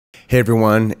Hey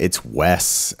everyone, it's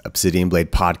Wes, Obsidian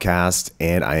Blade Podcast,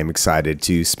 and I am excited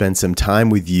to spend some time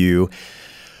with you,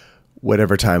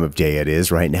 whatever time of day it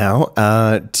is right now,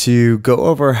 to go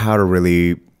over how to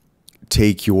really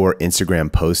take your Instagram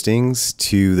postings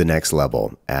to the next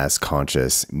level as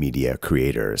conscious media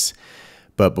creators.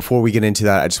 But before we get into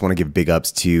that, I just want to give big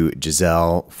ups to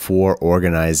Giselle for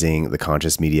organizing the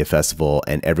Conscious Media Festival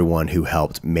and everyone who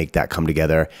helped make that come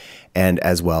together, and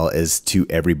as well as to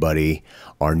everybody,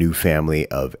 our new family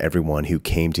of everyone who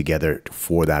came together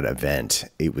for that event.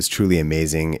 It was truly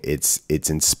amazing. It's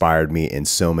inspired me in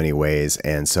so many ways.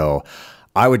 And so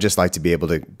I would just like to be able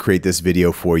to create this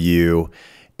video for you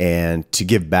and to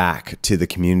give back to the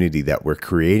community that we're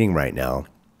creating right now.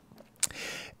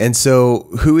 And so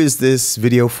who is this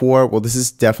video for? Well, this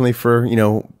is definitely for,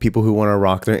 people who want to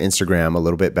rock their Instagram a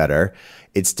little bit better.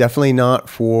 It's definitely not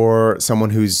for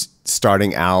someone who's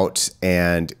starting out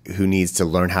and who needs to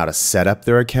learn how to set up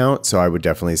their account. So I would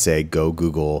definitely say go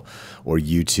Google or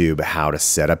YouTube how to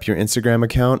set up your Instagram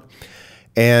account.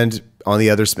 And on the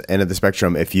other end of the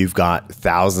spectrum, if you've got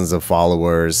thousands of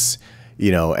followers,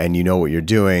 and you know what you're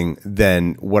doing,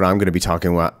 then what I'm going to be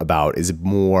talking about is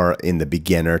more in the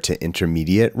beginner to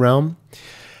intermediate realm.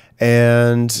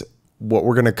 And what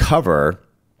we're going to cover,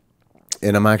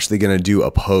 and I'm actually going to do a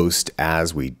post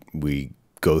as we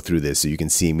go through this so you can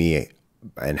see me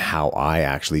and how I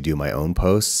actually do my own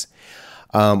posts.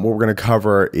 What we're going to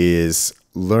cover is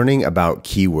learning about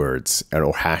keywords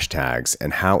or hashtags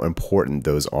and how important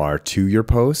those are to your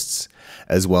posts,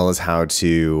 as well as how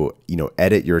to,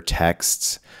 edit your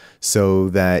texts so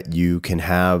that you can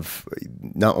have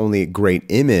not only a great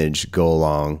image go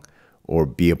along or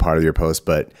be a part of your post,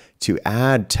 but to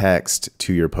add text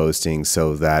to your posting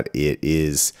so that it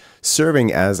is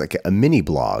serving as like a mini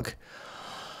blog.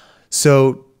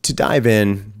 So to dive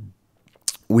in,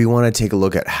 we want to take a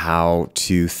look at how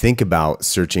to think about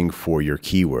searching for your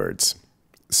keywords.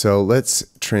 So let's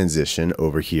transition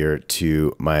over here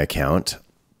to my account.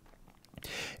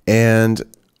 And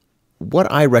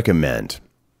what I recommend,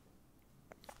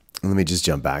 let me just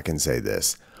jump back and say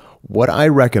this. What I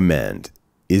recommend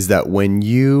is that when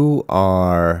you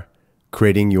are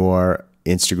creating your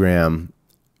Instagram,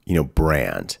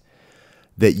 brand,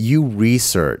 that you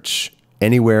research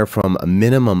anywhere from a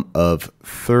minimum of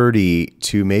 30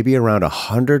 to maybe around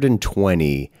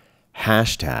 120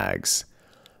 hashtags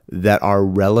that are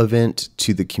relevant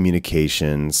to the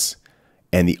communications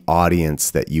and the audience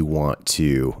that you want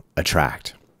to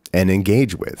attract and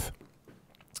engage with.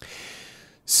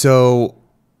 So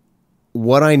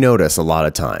what I notice a lot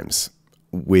of times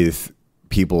with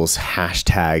people's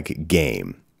hashtag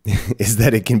game is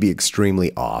that it can be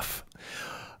extremely off.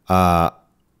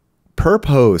 Per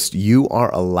post, you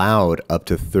are allowed up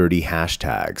to 30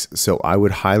 hashtags. So I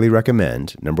would highly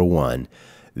recommend, number one,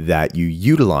 that you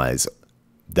utilize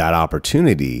that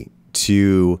opportunity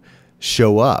to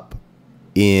show up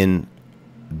in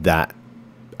that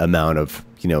amount of,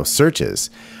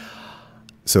 searches.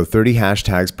 So 30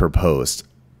 hashtags per post,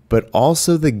 but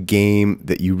also the game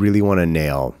that you really want to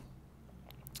nail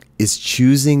is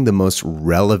choosing the most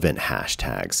relevant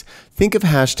hashtags. Think of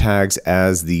hashtags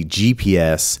as the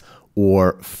GPS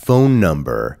or phone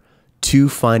number to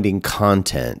finding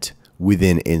content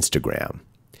within Instagram.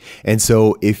 And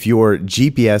so if your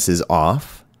GPS is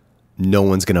off, no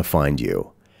one's going to find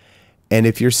you. And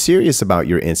if you're serious about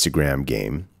your Instagram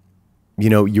game,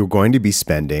 you're going to be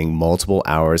spending multiple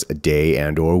hours a day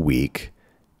and or week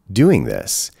doing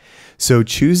this. So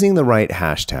choosing the right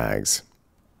hashtags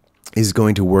is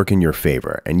going to work in your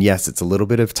favor. And yes, it's a little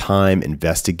bit of time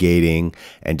investigating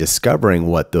and discovering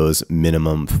what those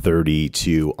minimum 30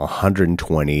 to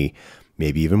 120,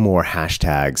 maybe even more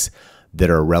hashtags that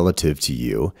are relative to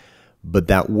you. But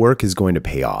that work is going to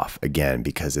pay off, again,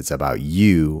 because it's about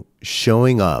you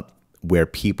showing up where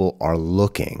people are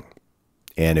looking.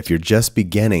 And if you're just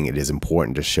beginning, it is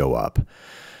important to show up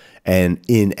and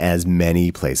in as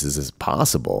many places as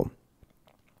possible.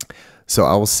 So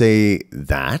I will say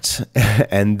that,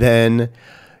 and then,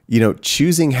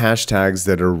 choosing hashtags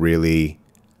that are really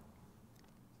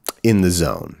in the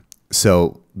zone.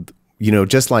 So,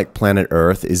 just like planet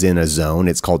Earth is in a zone,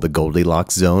 it's called the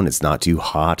Goldilocks zone. It's not too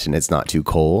hot and it's not too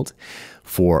cold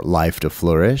for life to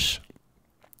flourish.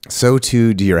 So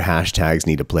too do your hashtags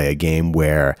need to play a game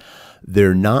where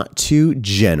they're not too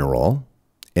general.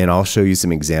 And I'll show you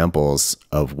some examples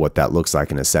of what that looks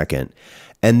like in a second.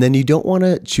 And then you don't want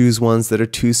to choose ones that are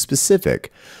too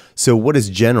specific. So what is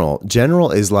general?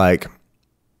 General is like,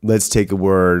 let's take a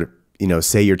word,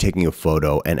 say you're taking a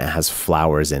photo and it has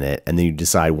flowers in it. And then you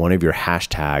decide one of your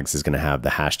hashtags is going to have the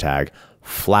hashtag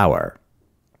flower.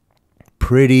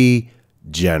 Pretty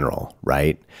general,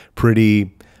 right?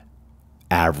 Pretty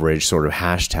average sort of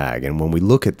hashtag. And when we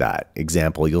look at that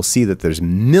example, you'll see that there's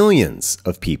millions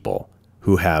of people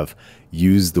who have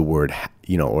used the word,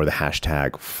 or the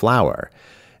hashtag flower.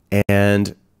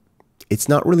 And it's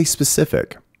not really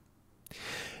specific.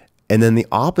 And then the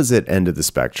opposite end of the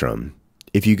spectrum,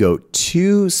 if you go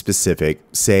too specific,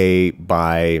 say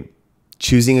by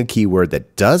choosing a keyword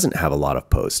that doesn't have a lot of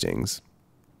postings,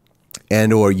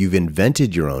 and or you've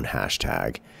invented your own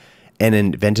hashtag and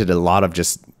invented a lot of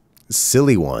just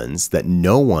silly ones that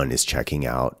no one is checking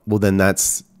out, well, then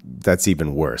that's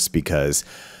even worse, because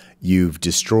you've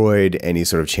destroyed any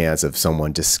sort of chance of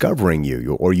someone discovering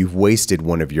you, or you've wasted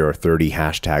one of your 30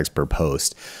 hashtags per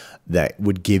post that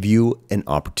would give you an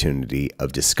opportunity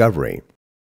of discovery.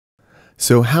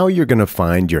 So how you're going to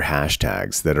find your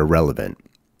hashtags that are relevant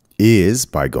is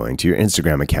by going to your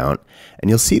Instagram account, and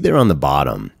you'll see there on the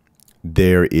bottom,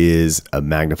 there is a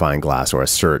magnifying glass or a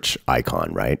search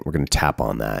icon, right? We're going to tap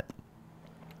on that.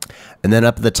 And then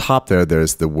up at the top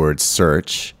there's the word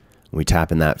search. We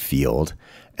tap in that field,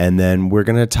 and then we're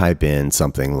going to type in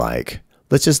something like,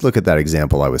 let's just look at that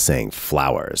example I was saying,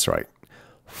 flowers, right?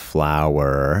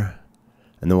 Flower.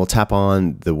 And then we'll tap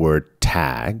on the word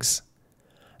tags,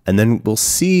 and then we'll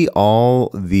see all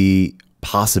the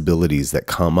possibilities that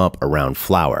come up around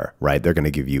flower, right? They're going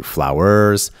to give you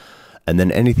flowers and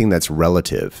then anything that's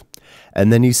relative.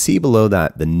 And then you see below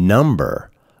that the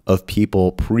number of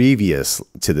people previous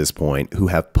to this point who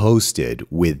have posted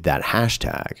with that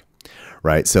hashtag,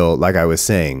 right? So like I was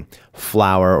saying,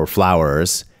 flower or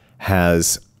flowers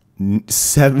has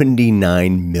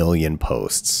 79 million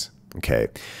posts. Okay,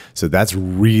 so that's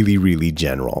really, really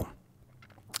general.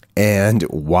 And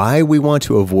why we want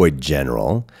to avoid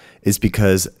general is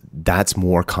because that's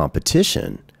more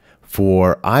competition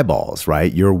for eyeballs,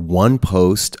 right? You're one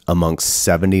post amongst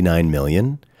 79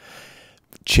 million.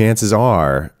 Chances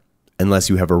are, unless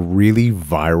you have a really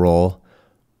viral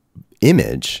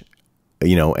image,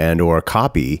 and or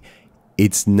copy,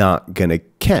 it's not going to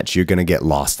catch. You're going to get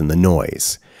lost in the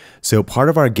noise. So part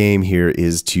of our game here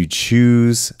is to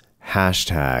choose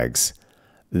hashtags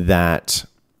that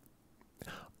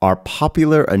are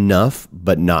popular enough,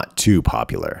 but not too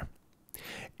popular,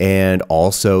 and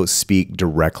also speak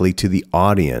directly to the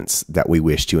audience that we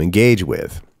wish to engage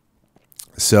with.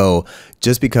 So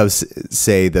just because,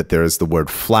 say that there's the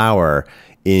word flower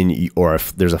or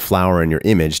if there's a flower in your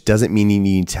image, doesn't mean you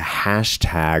need to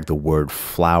hashtag the word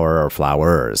flower or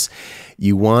flowers.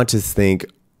 You want to think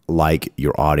like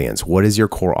your audience. What is your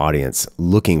core audience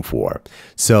looking for?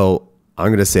 So I'm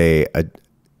going to say a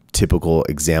typical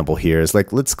example here is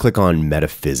like, let's click on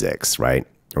metaphysics, right?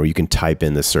 Or you can type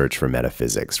in the search for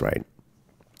metaphysics, right?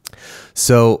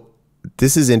 So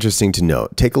this is interesting to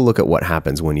note. Take a look at what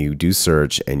happens when you do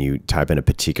search and you type in a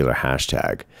particular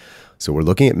hashtag. So we're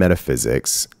looking at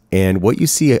metaphysics, and what you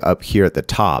see up here at the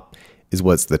top is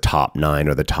what's the top 9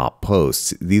 or the top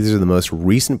posts. These are the most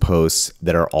recent posts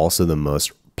that are also the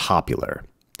most popular.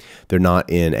 They're not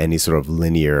in any sort of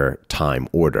linear time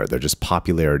order. They're just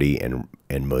popularity and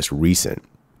most recent.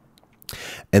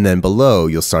 And then below,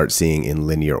 you'll start seeing in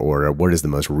linear order, what is the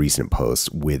most recent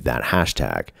post with that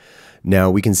hashtag. Now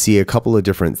we can see a couple of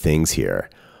different things here.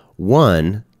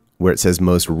 One, where it says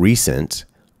most recent,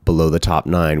 below the top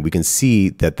 9, we can see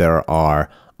that there are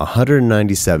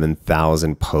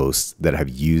 197,000 posts that have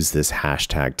used this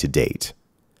hashtag to date.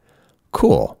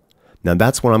 Cool. Now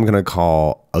that's what I'm going to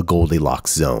call a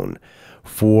Goldilocks zone.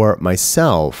 For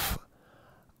myself,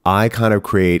 I kind of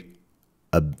create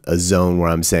a zone where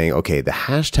I'm saying, okay, the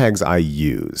hashtags I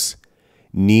use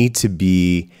need to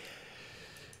be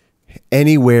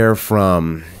anywhere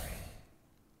from,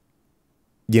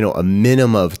 a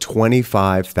minimum of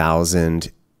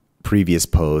 25,000 previous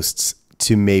posts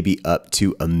to maybe up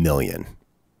to 1 million.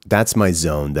 That's my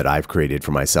zone that I've created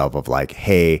for myself of like,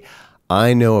 hey,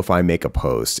 I know if I make a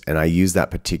post and I use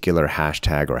that particular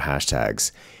hashtag or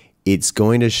hashtags, it's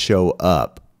going to show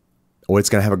up, or it's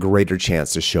going to have a greater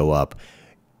chance to show up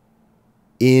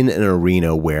in an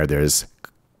arena where there's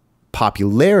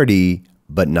popularity,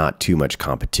 but not too much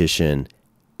competition,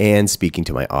 and speaking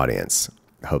to my audience.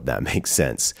 I hope that makes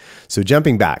sense. So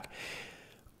jumping back,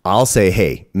 I'll say,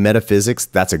 hey, metaphysics,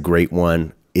 that's a great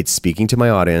one. It's speaking to my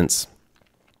audience.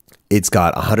 It's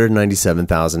got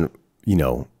 197,000,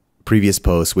 previous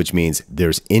posts, which means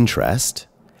there's interest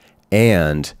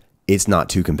and it's not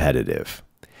too competitive.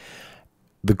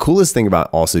 The coolest thing about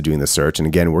also doing the search, and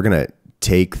again, we're going to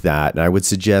take that, and I would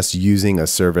suggest using a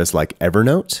service like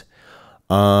Evernote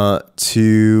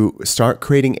to start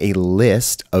creating a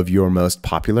list of your most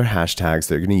popular hashtags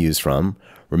that you're going to use from.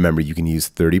 Remember, you can use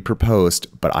 30 per post,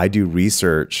 but I do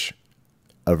research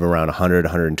of around 100,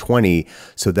 120.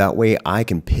 So that way I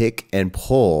can pick and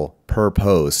pull per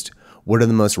post what are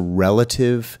the most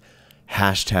relative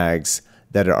hashtags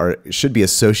that should be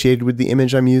associated with the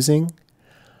image I'm using.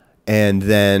 And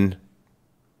then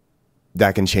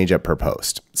that can change up per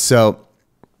post. So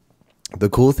the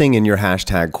cool thing in your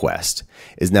hashtag quest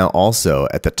is now also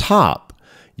at the top,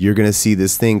 you're going to see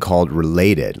this thing called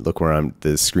related. Look where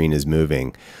the screen is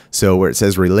moving. So where it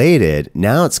says related,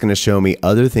 now it's going to show me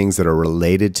other things that are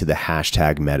related to the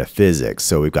hashtag metaphysics.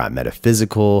 So we've got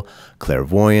metaphysical,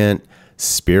 clairvoyant,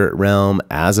 spirit realm,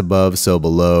 as above, so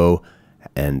below,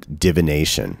 and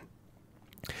divination.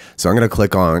 So I'm going to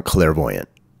click on clairvoyant.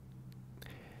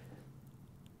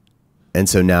 And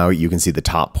so now you can see the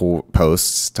top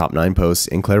posts, top 9 posts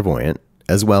in clairvoyant,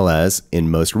 as well as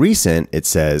in most recent, it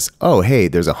says, oh, hey,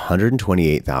 there's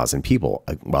 128,000 people.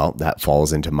 Well, that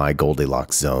falls into my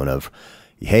Goldilocks zone of,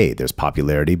 hey, there's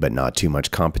popularity, but not too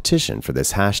much competition for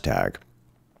this hashtag.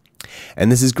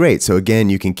 And this is great. So again,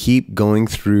 you can keep going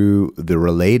through the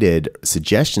related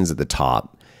suggestions at the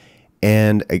top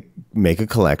and make a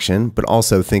collection, but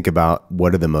also think about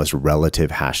what are the most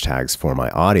relative hashtags for my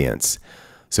audience.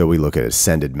 So we look at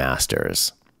Ascended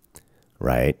Masters,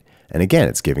 right? And again,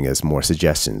 it's giving us more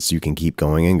suggestions. You can keep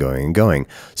going and going and going.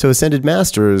 So Ascended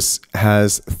Masters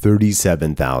has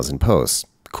 37,000 posts.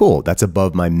 Cool. That's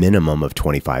above my minimum of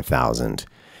 25,000.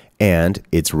 And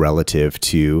it's relative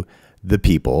to the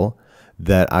people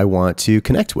that I want to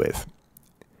connect with.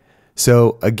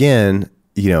 So again,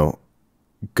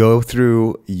 go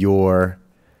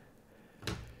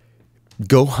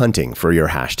hunting for your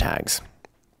hashtags.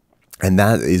 And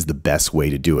that is the best way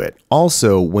to do it.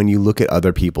 Also, when you look at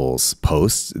other people's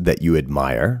posts that you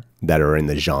admire, that are in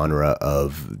the genre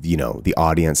of, the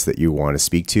audience that you want to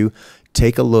speak to,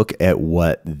 take a look at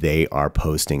what they are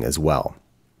posting as well.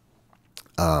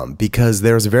 Because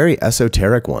there's very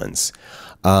esoteric ones.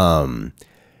 Like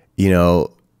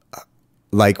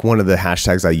one of the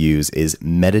hashtags I use is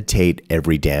meditate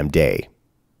every damn day.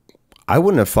 I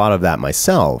wouldn't have thought of that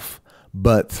myself.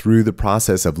 But through the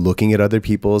process of looking at other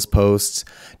people's posts,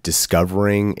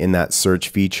 discovering in that search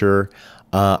feature,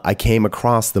 I came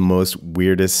across the most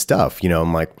weirdest stuff.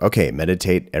 I'm like, okay,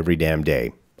 meditate every damn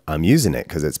day. I'm using it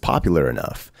because it's popular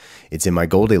enough. It's in my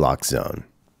Goldilocks zone.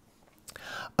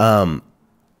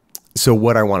 So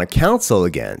what I want to counsel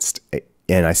against,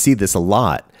 and I see this a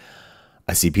lot,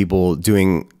 I see people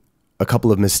doing a couple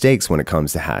of mistakes when it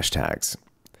comes to hashtags.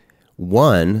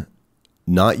 One,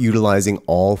 not utilizing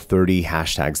all 30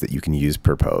 hashtags that you can use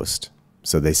per post.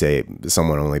 So they say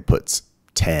someone only puts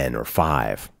 10 or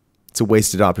 5. It's a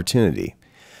wasted opportunity.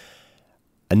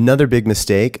 Another big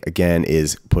mistake, again,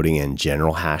 is putting in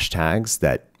general hashtags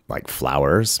that like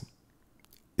flowers.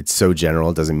 It's so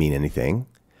general, it doesn't mean anything.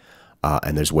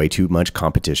 And there's way too much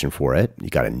competition for it. You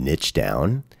got to niche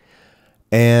down.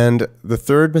 And the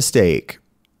third mistake,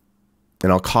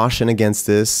 and I'll caution against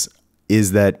this,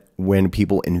 is that when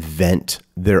people invent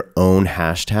their own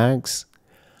hashtags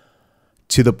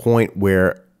to the point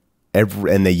where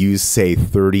and they use, say,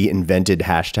 30 invented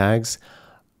hashtags,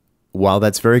 while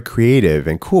that's very creative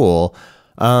and cool,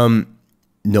 no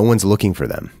one's looking for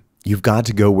them. You've got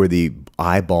to go where the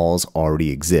eyeballs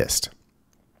already exist.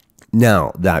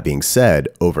 Now, that being said,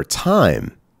 over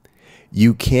time,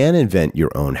 you can invent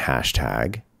your own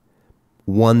hashtag,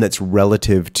 one that's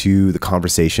relative to the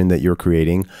conversation that you're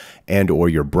creating and or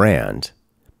your brand.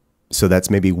 So that's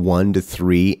maybe 1 to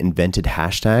 3 invented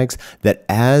hashtags that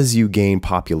as you gain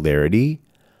popularity,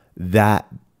 that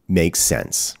makes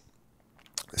sense.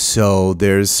 So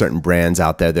there's certain brands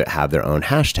out there that have their own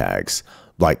hashtags,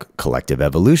 like Collective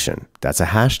Evolution. That's a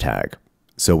hashtag.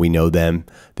 So we know them.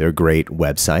 They're a great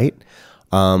website.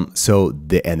 And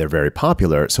they're very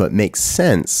popular. So it makes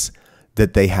sense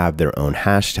that they have their own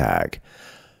hashtag.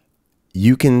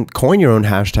 You can coin your own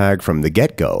hashtag from the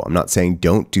get-go. I'm not saying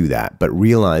don't do that, but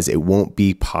realize it won't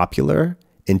be popular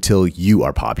until you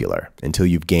are popular, until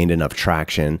you've gained enough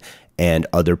traction and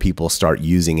other people start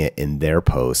using it in their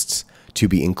posts to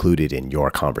be included in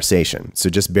your conversation. So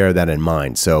just bear that in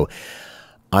mind. So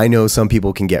I know some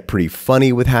people can get pretty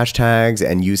funny with hashtags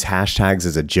and use hashtags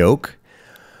as a joke,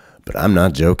 but I'm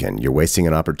not joking. You're wasting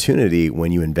an opportunity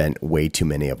when you invent way too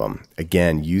many of them.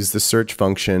 Again, use the search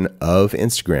function of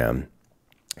Instagram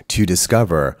to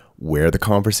discover where the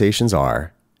conversations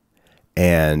are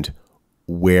and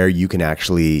where you can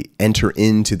actually enter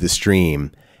into the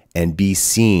stream and be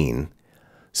seen.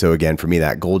 So again, for me,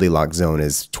 that Goldilocks zone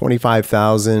is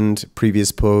 25,000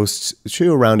 previous posts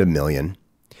to around 1 million.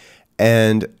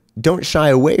 And don't shy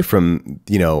away from,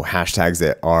 hashtags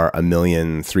that are 1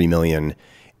 million, 3 million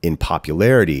in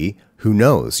popularity who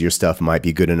knows? Your stuff might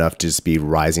be good enough to just be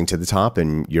rising to the top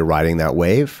and you're riding that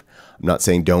wave. I'm not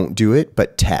saying don't do it,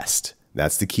 but test.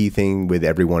 That's the key thing with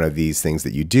every one of these things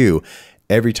that you do.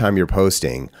 Every time you're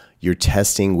posting, you're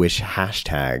testing which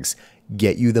hashtags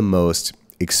get you the most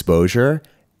exposure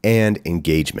and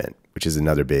engagement, which is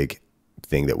another big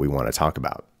thing that we want to talk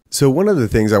about. So one of the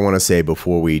things I want to say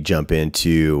before we jump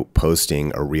into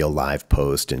posting a real live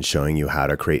post and showing you how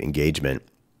to create engagement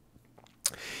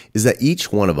is that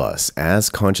each one of us as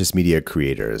conscious media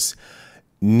creators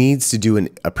needs to do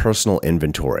a personal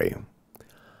inventory.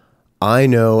 I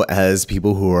know as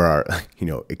people who are,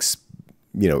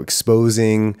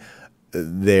 exposing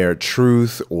their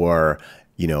truth or,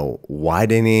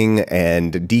 widening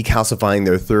and decalcifying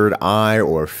their third eye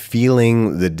or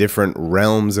feeling the different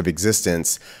realms of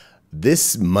existence,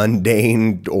 this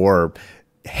mundane or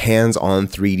hands-on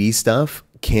 3D stuff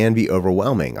can be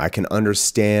overwhelming. I can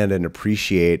understand and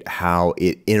appreciate how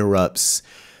it interrupts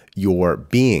your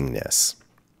beingness.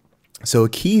 So a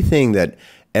key thing that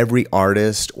every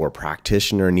artist or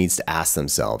practitioner needs to ask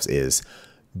themselves is,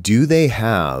 do they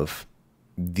have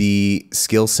the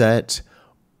skill set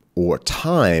or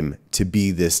time to be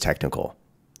this technical?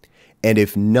 And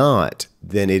if not,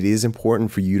 then it is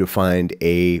important for you to find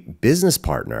a business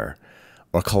partner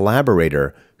or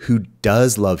collaborator who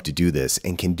does love to do this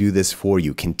and can do this for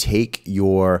you, can take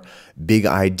your big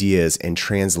ideas and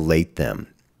translate them.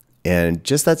 And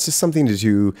that's just something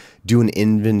to do an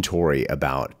inventory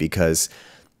about, because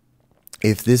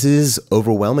if this is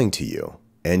overwhelming to you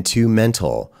and too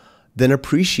mental, then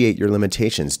appreciate your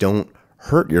limitations. Don't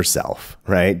hurt yourself,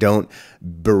 right? Don't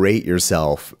berate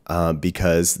yourself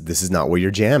because this is not where your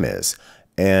jam is.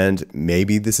 And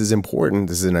maybe this is important.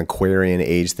 This is an Aquarian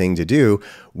age thing to do.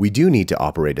 We do need to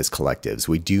operate as collectives.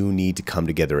 We do need to come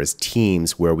together as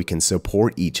teams where we can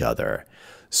support each other.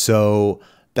 So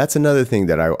that's another thing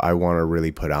that I want to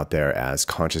really put out there as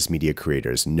conscious media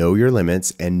creators. Know your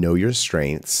limits and know your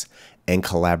strengths and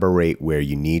collaborate where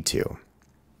you need to.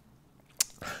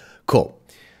 Cool.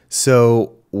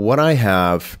 So what I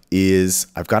have is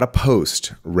I've got a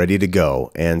post ready to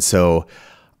go. And so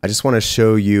I just want to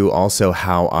show you also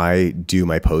how I do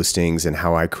my postings and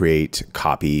how I create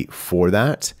copy for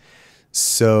that.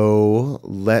 So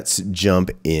let's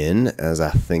jump in as I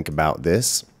think about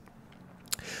this.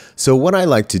 So what I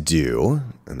like to do,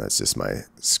 and that's just my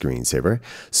screensaver.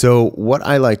 So what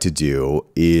I like to do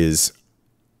is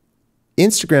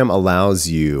Instagram allows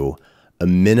you a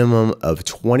minimum of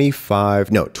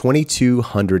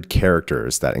 2,200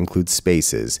 characters, that includes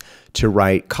spaces, to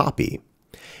write copy.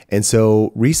 And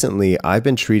so recently I've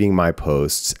been treating my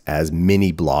posts as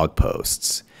mini blog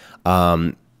posts,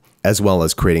 as well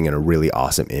as creating a really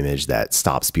awesome image that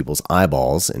stops people's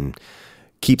eyeballs and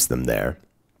keeps them there,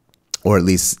 or at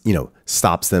least,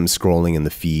 stops them scrolling in the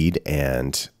feed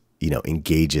and,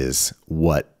 engages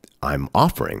what I'm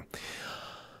offering.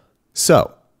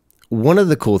 So one of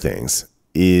the cool things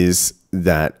is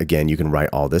that, again, you can write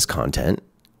all this content.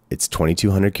 It's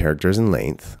 2,200 characters in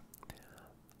length.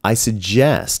 I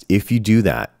suggest if you do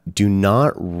that, do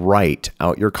not write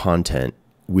out your content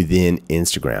within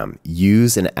Instagram.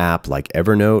 Use an app like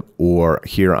Evernote, or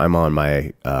here I'm on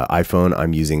my iPhone,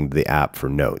 I'm using the app for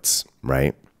Notes,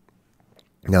 right?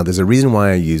 Now, there's a reason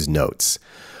why I use Notes.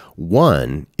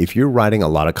 One, if you're writing a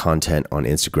lot of content on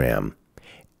Instagram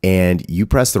and you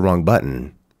press the wrong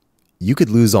button, you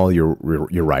could lose all your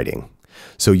writing.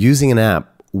 So using an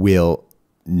app will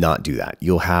not do that.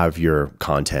 You'll have your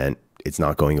content. It's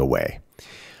not going away.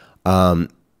 The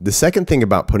second thing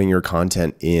about putting your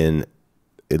content in,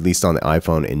 at least on the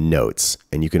iPhone, in Notes,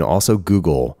 and you can also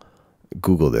Google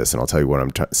this, and I'll tell you what I'm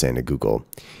saying to Google,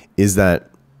 is that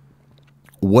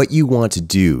what you want to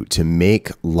do to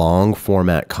make long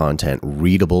format content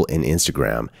readable in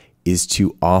Instagram is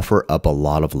to offer up a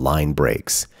lot of line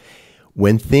breaks.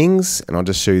 When things, and I'll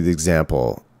just show you the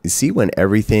example, you see when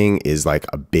everything is like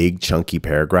a big chunky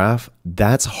paragraph,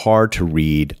 that's hard to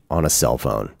read on a cell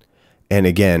phone. And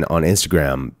again, on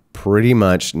Instagram, pretty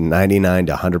much 99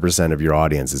 to 100% of your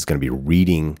audience is going to be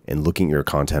reading and looking at your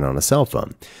content on a cell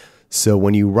phone. So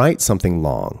when you write something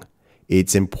long,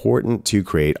 it's important to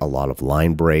create a lot of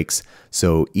line breaks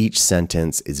so each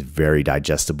sentence is very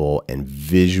digestible and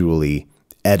visually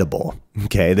edible.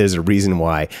 Okay, there's a reason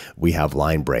why we have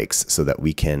line breaks, so that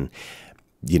we can,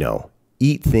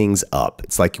 eat things up.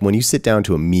 It's like when you sit down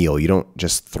to a meal, you don't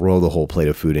just throw the whole plate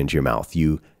of food into your mouth.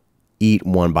 You eat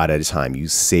one bite at a time. You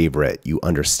savor it. You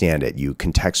understand it. You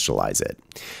contextualize it.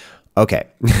 Okay,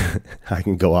 I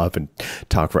can go off and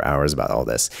talk for hours about all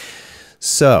this.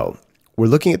 So we're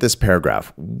looking at this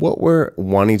paragraph. What we're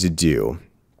wanting to do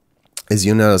is,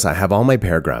 you'll notice I have all my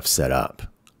paragraphs set up.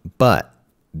 But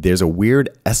there's a weird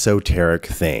esoteric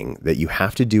thing that you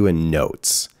have to do in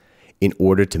Notes in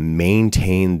order to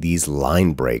maintain these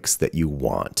line breaks that you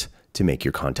want to make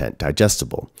your content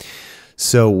digestible.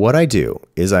 So what I do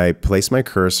is I place my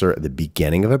cursor at the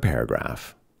beginning of a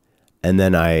paragraph, and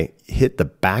then I hit the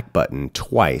back button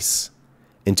twice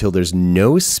until there's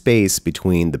no space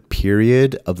between the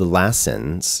period of the last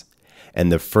sentence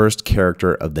and the first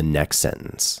character of the next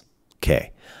sentence.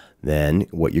 Okay. Then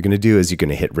what you're going to do is you're going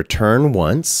to hit return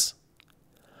once,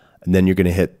 and then you're going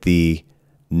to hit the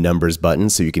numbers button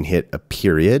so you can hit a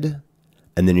period,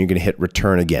 and then you're going to hit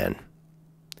return again.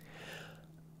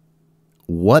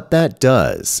 What that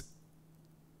does,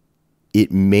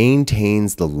 it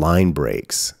maintains the line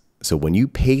breaks. So when you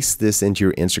paste this into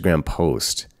your Instagram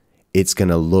post, it's going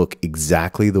to look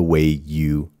exactly the way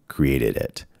you created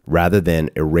it, rather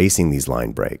than erasing these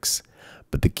line breaks.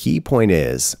 But the key point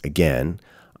is, again,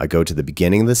 I go to the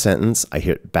beginning of the sentence, I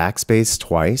hit backspace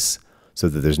twice so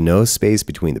that there's no space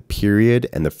between the period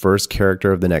and the first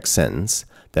character of the next sentence.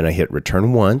 Then I hit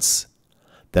return once,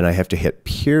 then I have to hit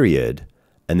period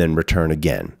and then return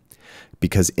again.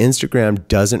 Because Instagram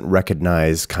doesn't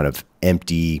recognize kind of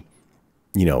empty,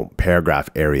 paragraph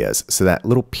areas. So that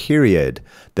little period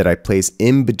that I place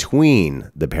in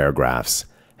between the paragraphs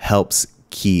helps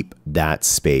keep that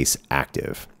space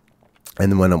active.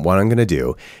 And then what I'm going to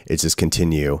do is just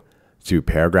continue through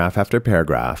paragraph after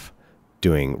paragraph,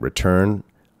 doing return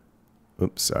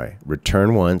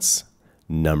once,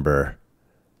 number,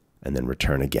 and then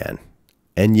return again.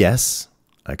 And yes,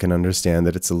 I can understand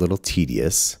that it's a little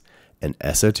tedious and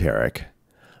esoteric,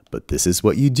 but this is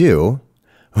what you do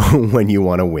when you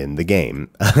want to win the game.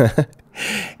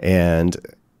 And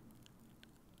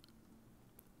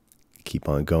keep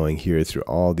on going here through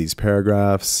all these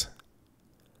paragraphs.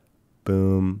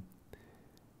 Boom.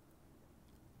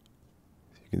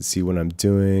 You can see what I'm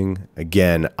doing.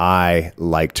 Again, I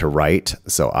like to write.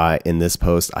 So in this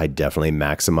post, I definitely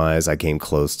maximize. I came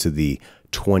close to the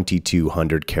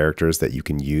 2,200 characters that you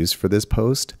can use for this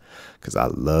post because I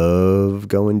love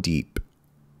going deep.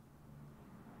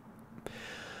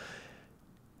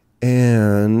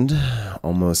 And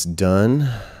almost done.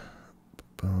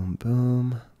 Boom,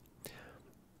 boom.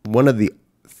 One of the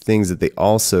things that they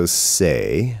also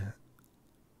say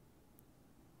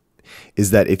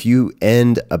is that if you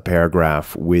end a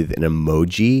paragraph with an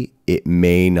emoji, it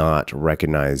may not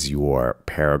recognize your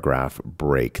paragraph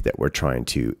break that we're trying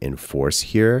to enforce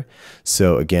here.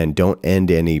 So again, don't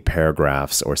end any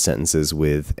paragraphs or sentences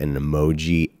with an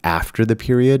emoji after the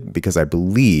period, because I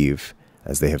believe,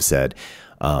 as they have said,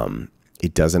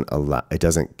 it doesn't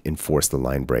enforce the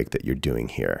line break that you're doing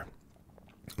here.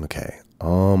 Okay,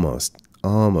 almost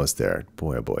there.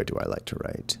 Boy, oh boy, do I like to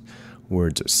write.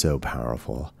 Words are so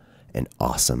powerful and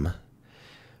awesome.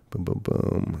 Boom, boom,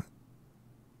 boom.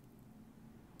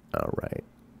 All right.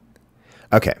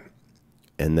 Okay.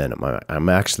 And then I'm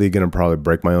actually going to probably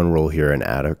break my own rule here and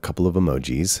add a couple of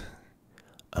emojis.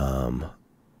 I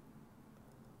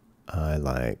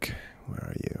like, where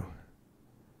are you?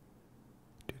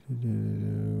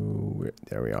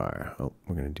 There we are. Oh,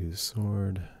 we're going to do the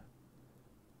sword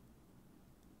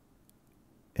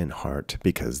and heart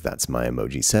because that's my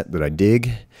emoji set that I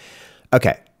dig.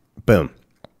 Okay. Boom.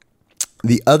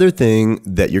 The other thing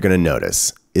that you're going to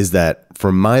notice is that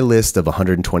for my list of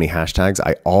 120 hashtags,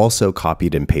 I also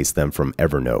copied and pasted them from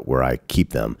Evernote where I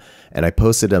keep them. And I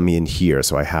posted them in here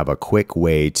so I have a quick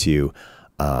way to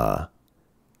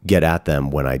get at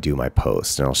them when I do my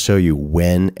post. And I'll show you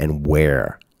when and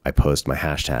where I post my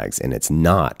hashtags. And it's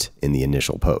not in the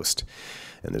initial post.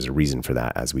 And there's a reason for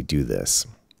that as we do this.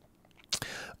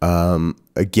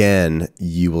 Again,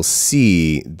 you will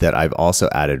see that I've also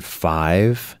added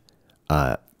 5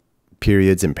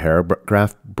 periods and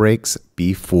paragraph breaks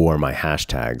before my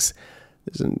hashtags.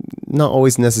 It's not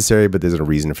always necessary, but there's a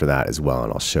reason for that as well,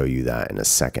 and I'll show you that in a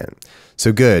second.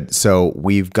 So good. So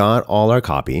we've got all our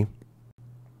copy,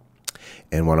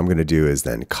 and what I'm going to do is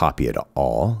then copy it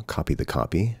all, copy the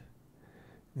copy,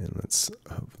 and let's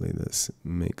hopefully this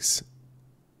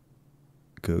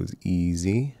goes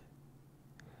easy.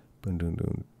 Boom, boom,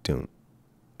 boom, boom.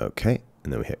 Okay,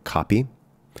 and then we hit copy.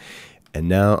 And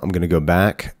now I'm going to go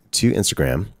back to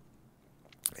Instagram.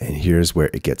 And here's where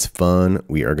it gets fun.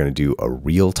 We are going to do a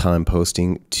real-time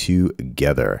posting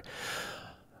together.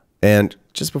 And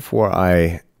just before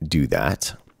I do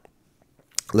that,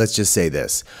 let's just say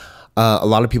this. A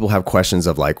lot of people have questions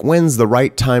of like, when's the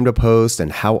right time to post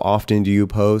and how often do you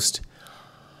post?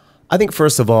 I think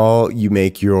first of all, you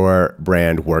make your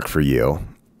brand work for you.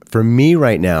 For me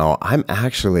right now, I'm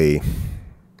actually,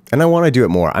 and I want to do it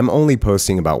more, I'm only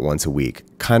posting about once a week.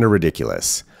 Kind of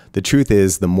ridiculous. The truth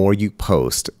is, the more you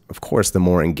post, of course, the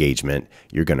more engagement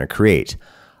you're going to create.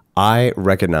 I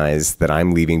recognize that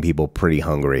I'm leaving people pretty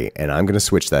hungry, and I'm going to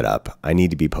switch that up. I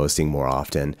need to be posting more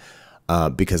often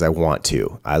because I want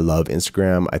to. I love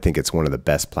Instagram. I think it's one of the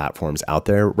best platforms out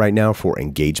there right now for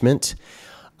engagement.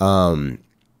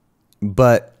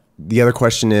 But the other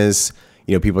question is,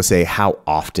 people say, how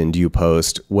often do you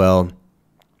post? Well,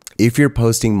 if you're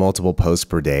posting multiple posts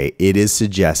per day, it is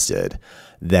suggested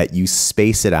that you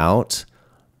space it out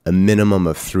a minimum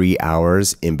of 3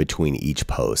 hours in between each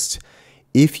post.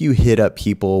 If you hit up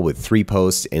people with 3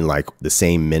 posts in like the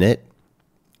same minute,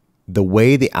 the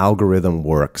way the algorithm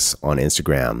works on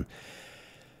Instagram,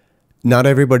 not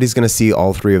everybody's going to see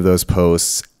all 3 of those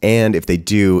posts. And if they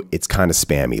do, it's kind of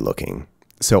spammy looking.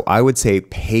 So I would say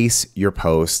pace your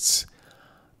posts.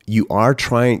 You're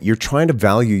trying to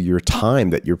value your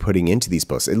time that you're putting into these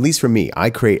posts. At least for me, I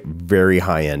create very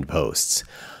high-end posts.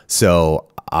 So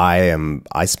I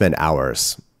spend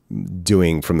hours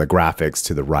doing from the graphics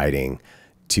to the writing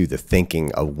to the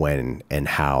thinking of when and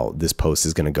how this post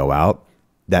is going to go out.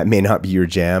 That may not be your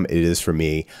jam. It is for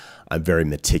me. I'm very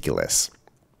meticulous.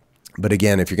 But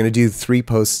again, if you're going to do 3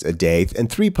 posts a day,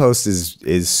 and 3 posts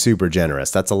is super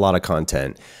generous. That's a lot of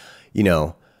content.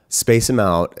 Space them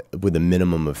out with a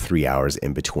minimum of 3 hours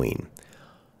in between.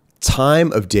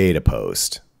 Time of day to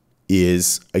post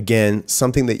is, again,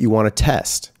 something that you want to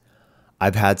test.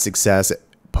 I've had success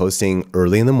posting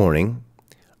early in the morning,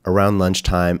 around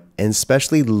lunchtime, and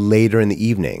especially later in the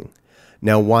evening.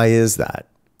 Now, why is that?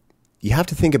 You have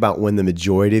to think about when the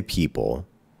majority of people,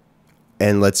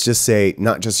 and let's just say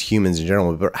not just humans in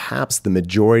general, but perhaps the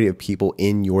majority of people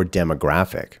in your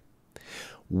demographic,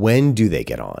 when do they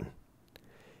get on?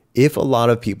 If a lot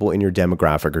of people in your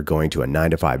demographic are going to a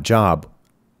 9-to-5 job,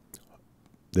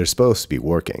 they're supposed to be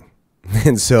working.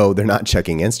 And so they're not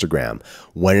checking Instagram.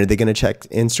 When are they going to check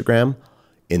Instagram?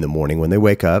 In the morning when they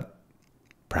wake up,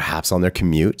 perhaps on their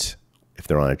commute, if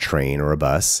they're on a train or a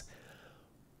bus,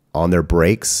 on their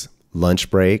breaks, lunch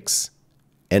breaks,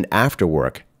 and after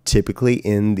work, typically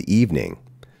in the evening.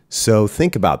 So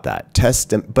think about that.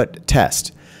 Test.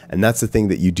 And that's the thing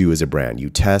that you do as a brand. You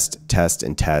test,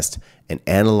 and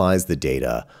analyze the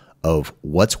data of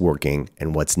what's working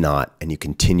and what's not, and you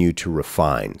continue to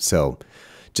refine. So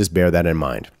just bear that in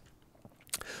mind.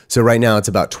 So right now it's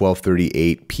about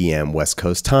 12:38 p.m. West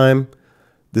Coast time.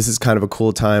 This is kind of a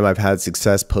cool time. I've had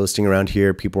success posting around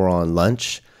here. People are on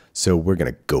lunch, so we're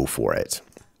going to go for it.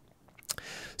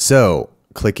 So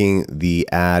clicking the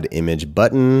add image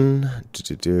button,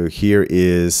 here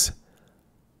is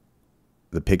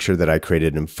the picture that I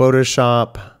created in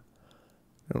Photoshop.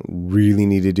 I don't really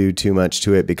need to do too much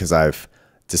to it because I've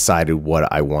decided what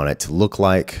I want it to look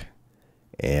like.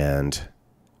 And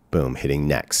boom, hitting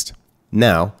next.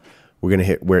 Now we're going to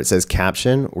hit where it says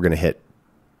caption. We're going to hit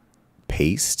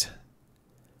paste.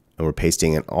 And we're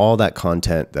pasting in all that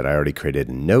content that I already created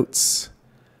in notes.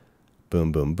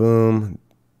 Boom, boom, boom.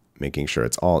 Making sure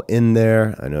it's all in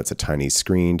there. I know it's a tiny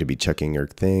screen to be checking your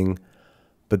thing,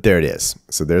 but there it is.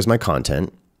 So there's my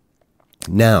content.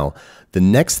 Now, the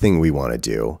next thing we want to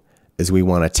do is we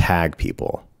want to tag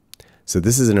people. So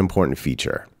this is an important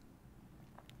feature.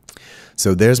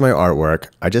 So there's my artwork.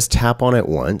 I just tap on it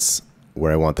once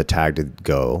where I want the tag to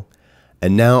go.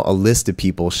 And now a list of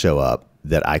people show up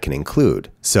that I can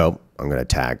include. So I'm going to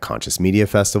tag Conscious Media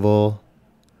Festival.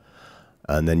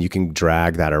 And then you can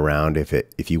drag that around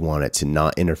if you want it to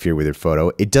not interfere with your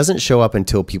photo. It doesn't show up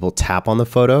until people tap on the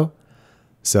photo.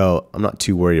 So I'm not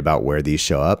too worried about where these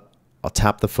show up. I'll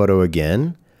tap the photo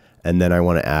again. And then I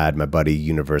want to add my buddy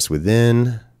Universe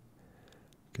Within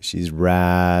because she's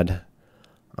rad.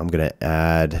 I'm going to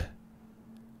add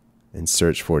and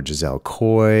search for Giselle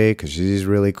Coy because she's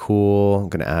really cool. I'm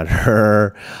going to add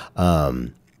her.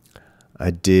 I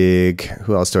dig.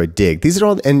 Who else do I dig? These are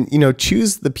all, and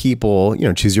choose the people,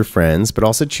 choose your friends, but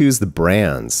also choose the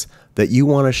brands that you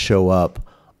want to show up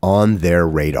on their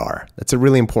radar. That's a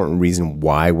really important reason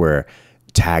why we're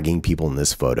tagging people in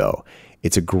this photo.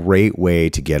 It's a great way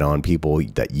to get on people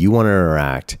that you want to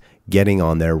interact, getting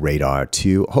on their radar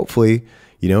to hopefully,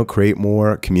 create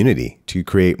more community, to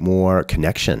create more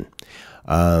connection.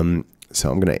 So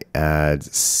I'm going to add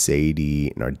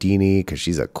Sadie Nardini because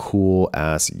she's a cool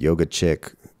ass yoga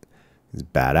chick. She's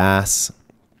badass.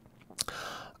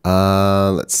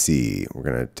 Let's see.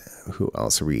 Who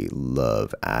else are we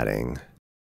love adding?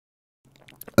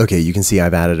 Okay, you can see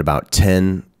I've added about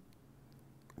 10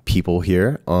 people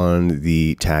here on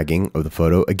the tagging of the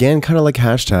photo. Again, kind of like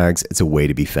hashtags, it's a way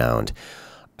to be found.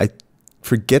 I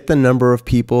forget the number of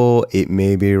people. It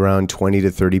may be around 20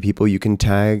 to 30 people you can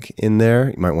tag in there.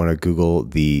 You might want to Google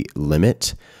the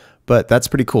limit, But that's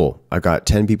pretty cool. I've got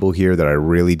 10 people here that I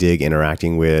really dig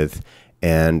interacting with,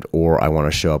 and or I want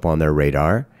to show up on their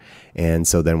radar. And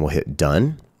so then we'll hit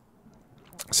done.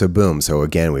 So boom. So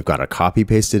again, we've got a copy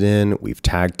pasted in. We've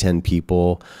tagged 10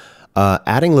 people.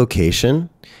 Adding location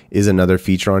is another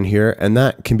feature on here, and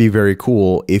that can be very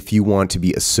cool if you want to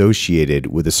be associated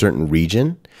with a certain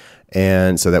region.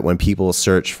 And so that when people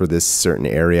search for this certain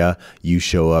area, you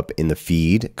show up in the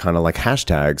feed, kind of like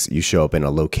hashtags, you show up in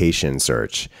a location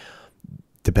search.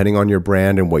 Depending on your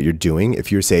brand and what you're doing,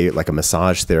 if you're, say, like a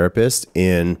massage therapist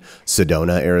in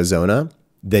Sedona, Arizona,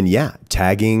 then yeah,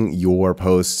 tagging your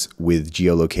posts with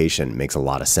geolocation makes a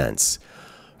lot of sense.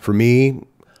 For me,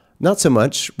 not so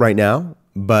much right now,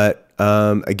 but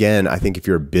again, I think if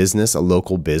you're a business, a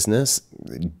local business,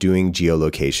 doing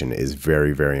geolocation is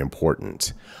very, very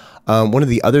important. One of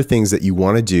the other things that you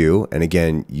want to do, and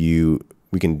again,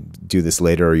 we can do this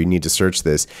later or you need to search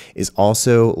this, is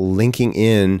also linking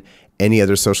in any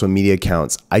other social media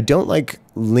accounts. I don't like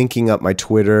linking up my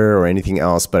Twitter or anything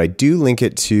else, but I do link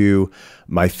it to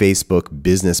my Facebook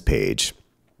business page.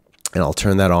 And I'll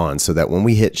turn that on so that when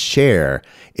we hit share,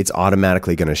 it's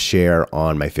automatically going to share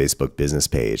on my Facebook business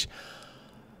page.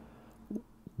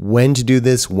 When to do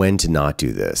this, when to not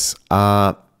do this.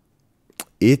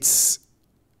 It's,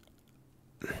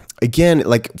 again,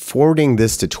 like forwarding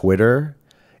this to Twitter,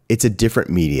 it's a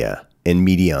different medium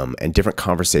and different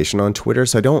conversation on Twitter.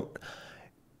 So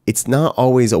it's not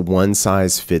always a one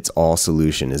size fits all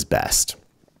solution is best.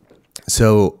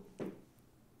 So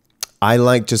I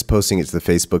like just posting it to the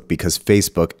Facebook because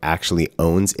Facebook actually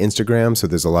owns Instagram. So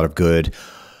there's a lot of good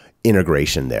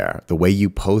integration there. The way you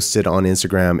post it on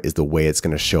Instagram is the way it's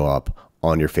going to show up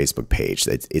on your Facebook page.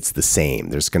 It's the same.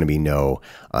 There's going to be no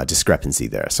discrepancy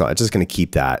there. So I'm just going to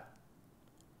keep that.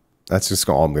 That's just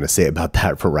all I'm going to say about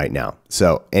that for right now.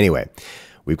 So anyway,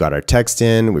 we've got our text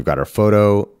in, we've got our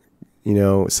photo,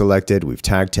 selected. We've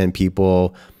tagged 10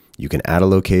 people. You can add a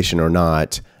location or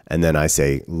not. And then I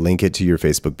say, link it to your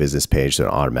Facebook business page so it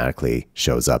automatically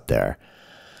shows up there.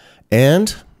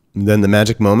 And then the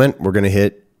magic moment, we're going to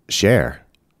hit share.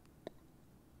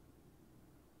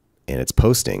 And it's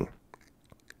posting.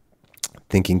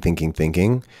 Thinking. Come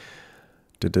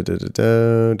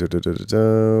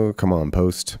on,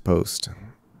 post.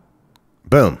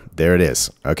 Boom, there it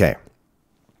is. Okay.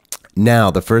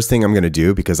 Now, the first thing I'm going to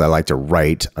do, because I like to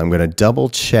write, I'm going to double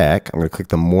check. I'm going to click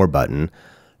the more button,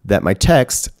 that my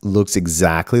text looks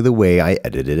exactly the way I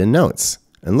edited in Notes.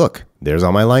 And look, there's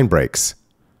all my line breaks.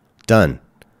 Done.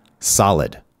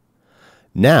 Solid.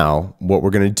 Now, what we're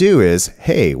going to do is,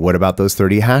 hey, what about those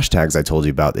 30 hashtags I told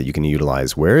you about that you can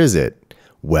utilize? Where is it?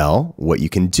 Well, what you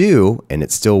can do, and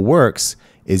it still works,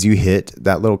 is you hit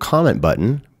that little comment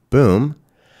button, boom,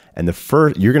 and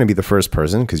you're going to be the first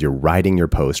person, because you're writing your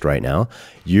post right now.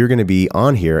 You're going to be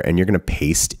on here and you're going to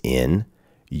paste in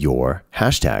your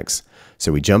hashtags.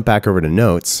 So we jump back over to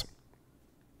Notes.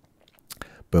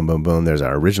 Boom, boom, boom. There's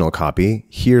our original copy.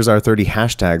 Here's our 30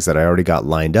 hashtags that I already got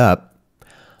lined up.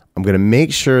 I'm going to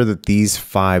make sure that these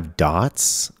 5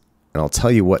 dots, and I'll tell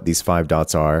you what these 5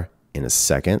 dots are in a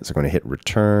second. So I'm going to hit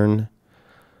return,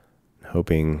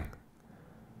 hoping,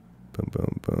 boom,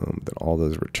 boom, boom, that all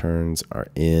those returns are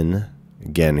in.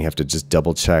 Again, you have to just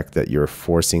double check that you're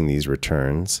forcing these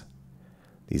returns,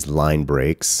 these line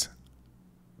breaks.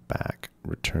 Back,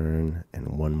 return, and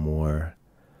one more.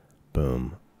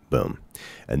 Boom, boom.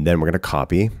 And then we're going to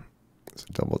copy. So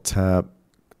double tap.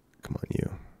 Come on, you.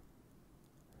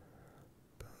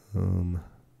 Boom.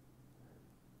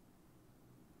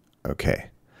 Okay.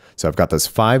 So I've got those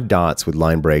 5 dots with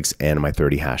line breaks and my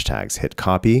 30 hashtags. Hit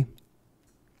copy.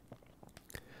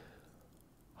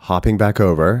 Hopping back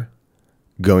over,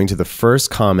 going to the first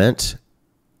comment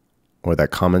or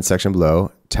that comment section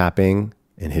below, tapping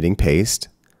and hitting paste.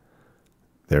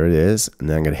 There it is. And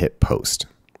then I'm going to hit post.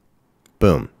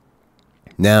 Boom.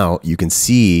 Now you can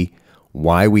see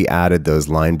why we added those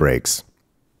line breaks,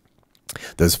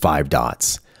 those 5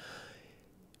 dots.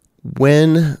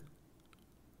 When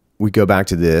we go back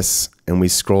to this and we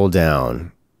scroll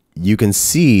down, you can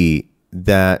see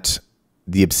that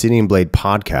the Obsidian Blade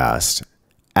podcast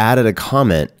added a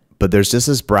comment, but there's just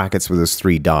this brackets with those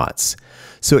 3 dots.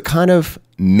 So it kind of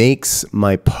makes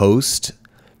my post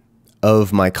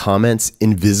of my comments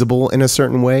invisible in a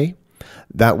certain way.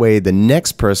 That way, the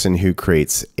next person who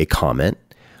creates a comment,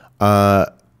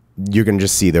 you're going to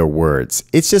just see their words.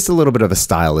 It's just a little bit of a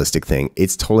stylistic thing.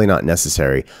 It's totally not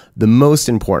necessary. The most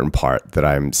important part that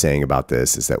I'm saying about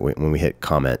this is that when we hit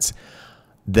comments,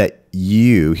 that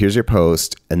here's your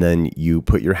post, and then you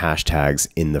put your hashtags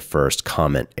in the first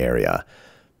comment area.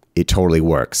 It totally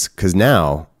works. Because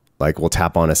now, like, we'll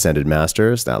tap on Ascended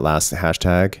Masters, that last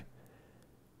hashtag,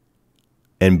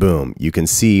 And boom, you can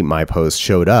see my post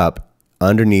showed up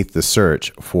underneath the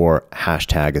search for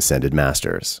hashtag Ascended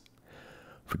Masters.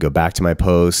 If we go back to my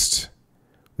post,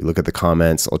 we look at the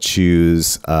comments, I'll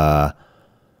choose another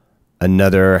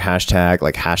hashtag,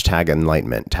 like hashtag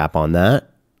enlightenment. Tap on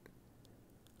that.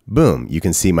 Boom, you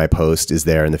can see my post is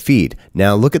there in the feed.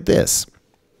 Now look at this.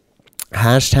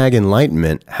 Hashtag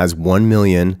enlightenment has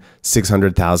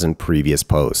 1,600,000 previous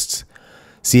posts.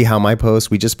 See how my post,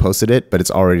 we just posted it, but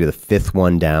it's already the 5th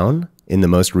one down in the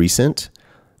most recent.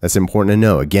 That's important to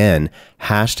know. Again,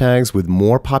 hashtags with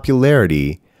more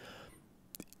popularity,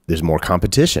 there's more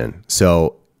competition.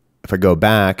 So if I go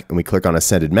back and we click on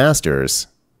Ascended Masters,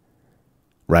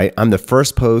 right? I'm the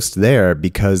first post there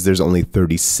because there's only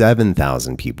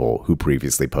 37,000 people who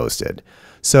previously posted.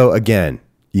 So again,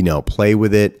 play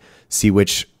with it, see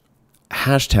which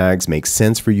hashtags make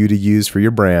sense for you to use for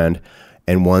your brand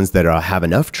and ones that have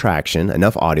enough traction,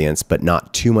 enough audience, but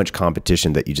not too much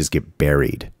competition that you just get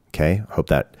buried. Okay. Hope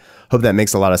that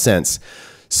makes a lot of sense.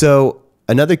 So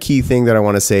another key thing that I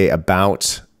want to say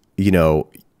about,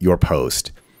 your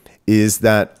post is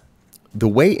that the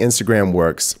way Instagram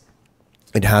works,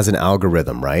 it has an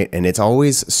algorithm, right? And it's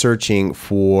always searching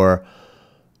for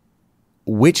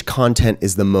which content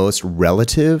is the most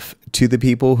relative to the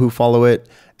people who follow it,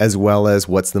 as well as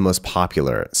what's the most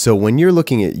popular. So when you're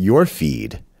looking at your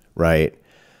feed, right?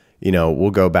 We'll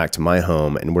go back to my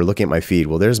home and we're looking at my feed.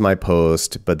 Well, there's my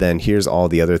post, but then here's all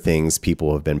the other things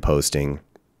people have been posting.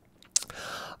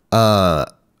 I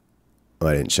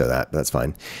didn't show that, but that's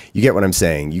fine. You get what I'm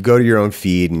saying. You go to your own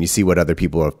feed and you see what other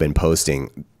people have been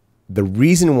posting. The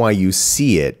reason why you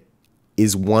see it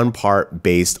is one part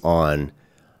based on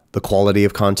the quality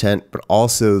of content, but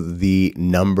also the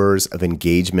numbers of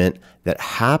engagement that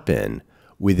happen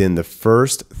within the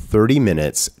first 30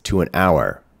 minutes to an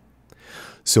hour.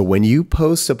 So when you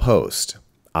post a post,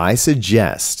 I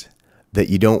suggest that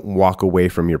you don't walk away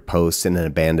from your post and then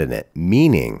abandon it.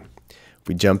 Meaning, if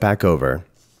we jump back over,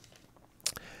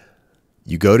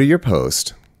 you go to your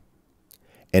post,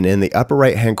 and in the upper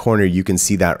right-hand corner, you can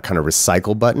see that kind of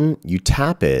recycle button. You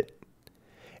tap it,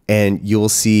 and you'll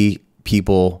see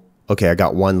people, okay, I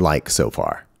got 1 like so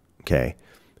far, okay?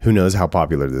 Who knows how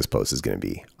popular this post is going to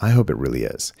be? I hope it really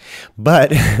is. But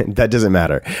that doesn't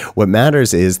matter. What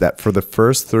matters is that for the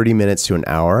first 30 minutes to an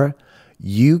hour,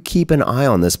 you keep an eye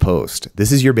on this post.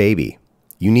 This is your baby.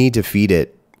 You need to feed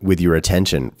it with your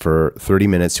attention for 30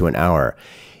 minutes to an hour.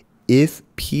 If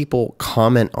people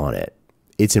comment on it,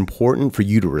 it's important for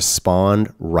you to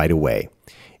respond right away.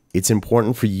 It's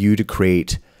important for you to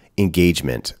create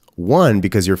engagement. One,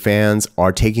 because your fans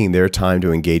are taking their time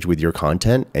to engage with your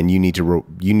content, and you need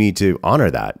to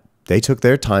honor that. They took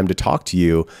their time to talk to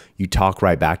you. You talk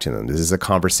right back to them. This is a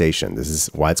conversation. This is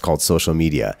why it's called social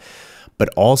media. But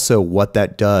also what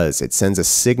that does, it sends a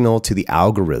signal to the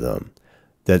algorithm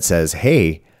that says,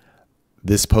 hey,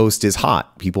 this post is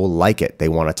hot. People like it. They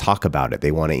want to talk about it.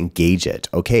 They want to engage it.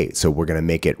 Okay, so we're going to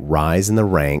make it rise in the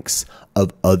ranks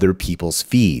of other people's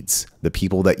feeds, the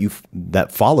people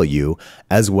that follow you,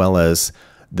 as well as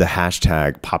the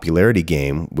hashtag popularity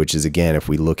game, which is, again, if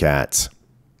we look at,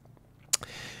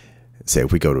 say,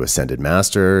 if we go to Ascended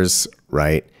Masters,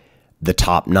 right, the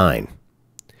top 9.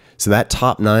 So that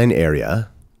top 9 area,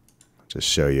 I'll just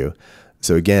show you.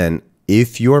 So again,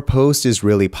 if your post is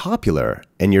really popular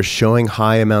and you're showing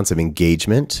high amounts of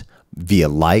engagement via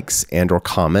likes and or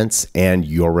comments, and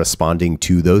you're responding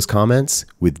to those comments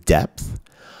with depth,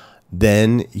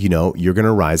 then you're going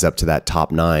to rise up to that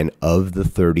top 9 of the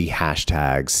 30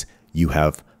 hashtags you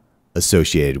have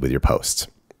associated with your posts.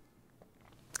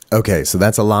 Okay, so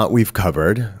that's a lot we've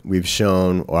covered. We've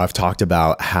shown, or I've talked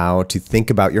about how to think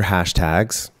about your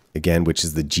hashtags, again, which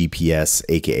is the GPS,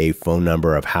 aka phone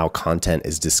number of how content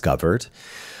is discovered.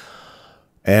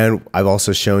 And I've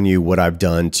also shown you what I've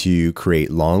done to create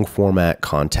long format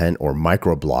content or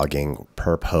microblogging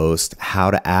per post, how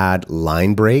to add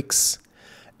line breaks,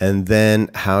 and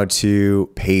then how to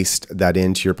paste that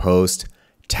into your post,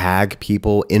 tag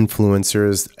people,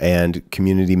 influencers, and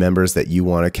community members that you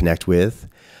want to connect with,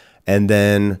 and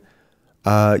then,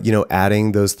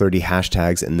 adding those 30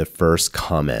 hashtags in the first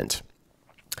comment.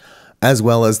 As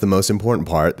well as the most important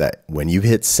part, that when you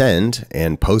hit send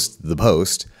and post the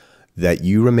post, that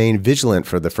you remain vigilant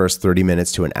for the first 30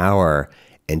 minutes to an hour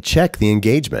and check the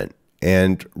engagement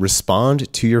and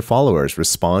respond to your followers,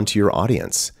 respond to your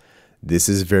audience. This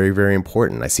is very, very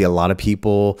important. I see a lot of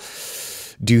people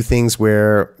do things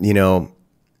where,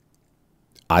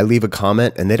 I leave a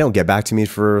comment and they don't get back to me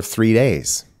for 3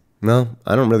 days. No,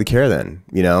 I don't really care then.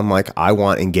 I'm like, I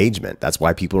want engagement. That's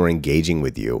why people are engaging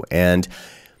with you. And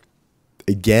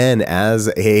again,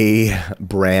 as a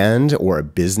brand or a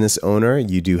business owner,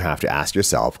 you do have to ask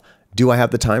yourself, do I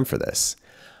have the time for this?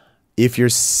 If you're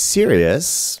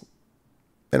serious,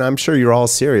 and I'm sure you're all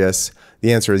serious,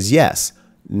 the answer is yes.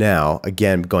 Now,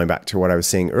 again, going back to what I was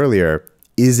saying earlier,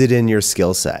 is it in your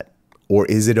skill set or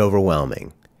is it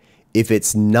overwhelming? If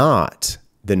it's not,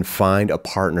 then find a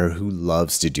partner who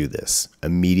loves to do this, a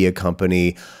media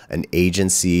company, an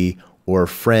agency, or a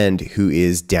friend who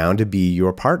is down to be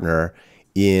your partner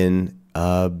in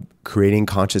creating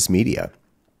conscious media.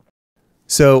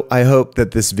 So I hope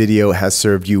that this video has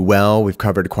served you well. We've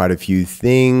covered quite a few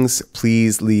things.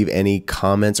 Please leave any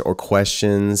comments or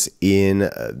questions in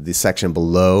the section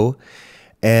below.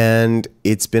 And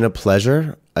it's been a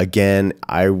pleasure. Again,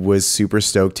 I was super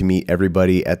stoked to meet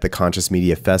everybody at the Conscious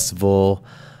Media Festival.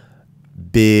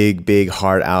 Big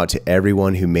heart out to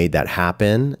everyone who made that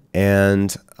happen.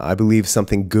 And I believe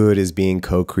something good is being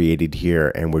co-created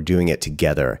here and we're doing it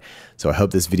together. So I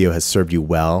hope this video has served you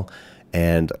well.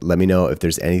 And let me know if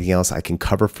there's anything else I can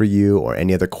cover for you or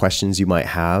any other questions you might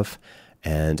have.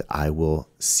 And I will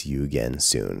see you again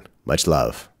soon. Much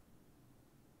love.